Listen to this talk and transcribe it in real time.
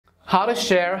How to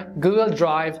share Google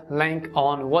Drive link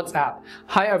on WhatsApp.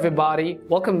 Hi everybody,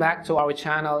 welcome back to our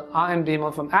channel. I am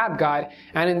Bimal from App Guide,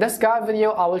 and in this guide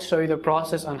video I will show you the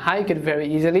process on how you could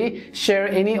very easily share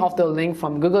any of the link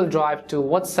from Google Drive to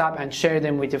WhatsApp and share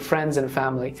them with your friends and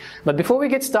family. But before we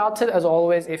get started, as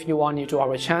always, if you are new to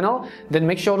our channel, then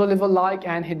make sure to leave a like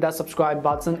and hit that subscribe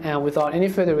button. And without any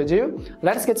further ado,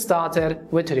 let's get started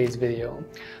with today's video.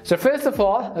 So first of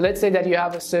all, let's say that you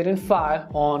have a certain file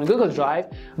on Google Drive,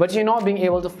 but you're not being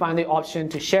able to find the option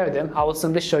to share them. I will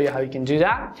simply show you how you can do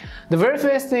that. The very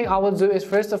first thing I will do is,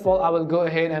 first of all, I will go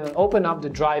ahead and open up the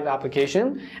Drive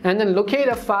application and then locate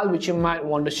a file which you might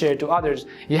want to share to others.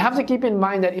 You have to keep in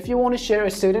mind that if you want to share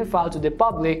a certain file to the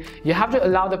public, you have to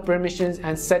allow the permissions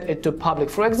and set it to public.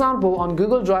 For example, on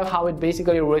Google Drive, how it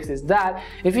basically works is that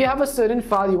if you have a certain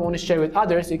file you want to share with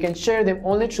others, you can share them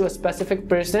only to a specific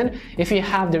person if you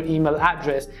have their email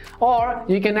address, or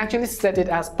you can actually set it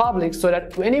as public so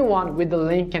that anyone with the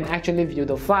link can actually view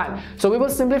the file. So we will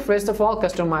simply first of all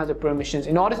customize the permissions.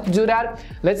 In order to do that,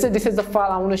 let's say this is the file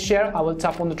I want to share. I will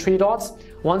tap on the three dots.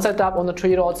 Once I tap on the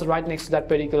three dots right next to that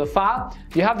particular file,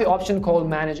 you have the option called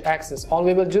Manage Access. All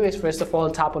we will do is first of all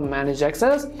tap on Manage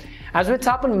Access. As we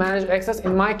tap on Manage Access,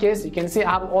 in my case, you can see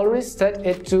I've already set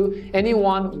it to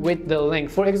anyone with the link.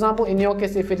 For example, in your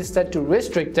case, if it is set to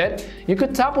restricted, you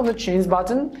could tap on the change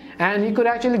button and you could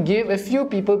actually give a few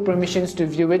people permissions to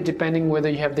view it depending whether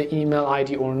you have the email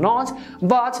ID or not,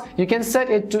 but you can set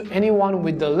it to anyone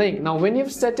with the link. Now when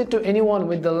you've set it to anyone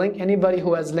with the link, anybody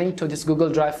who has linked to this Google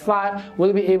Drive file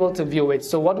will be able to view it.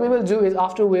 So what we will do is,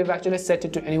 after we've actually set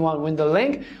it to anyone with the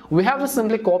link, we have to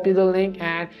simply copy the link.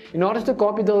 And in order to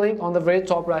copy the link, on the very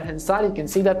top right hand side you can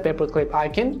see that paperclip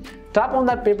icon. Tap on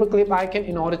that paperclip icon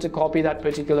in order to copy that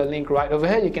particular link. Right over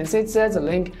here you can see it says the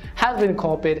link has been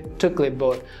copied to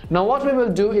clipboard. Now what we will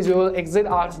do is we will exit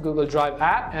out of Google Drive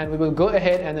app and we will go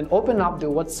ahead and then open up the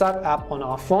WhatsApp app on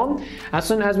our phone. As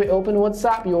soon as we open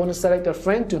WhatsApp, you want to select a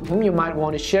friend to whom you might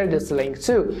want to share this link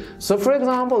to. So for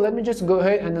example, let me just go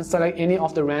ahead and then select any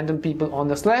of the random people on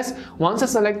this list. Once I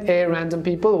select a random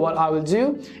people, what I will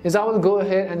do is I will go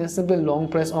ahead and then simply long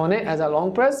press on it. As I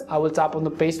long press, I will tap on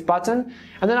the paste button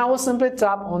and then I will simply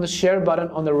tap on the share button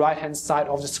on the right hand side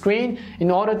of the screen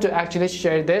in order to actually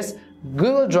share this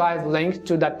Google Drive link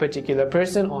to that particular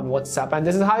person on WhatsApp. And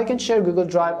this is how you can share Google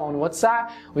Drive on WhatsApp.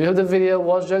 We hope the video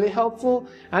was really helpful,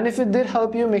 and if it did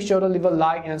help you, make sure to leave a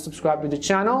like and subscribe to the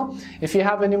channel. If you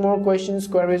have any more questions,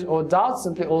 queries or doubts,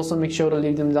 simply also make sure to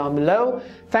leave them down below.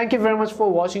 Thank you very much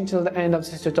for watching till the end of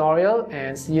this tutorial,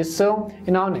 and see you soon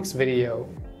in our next video.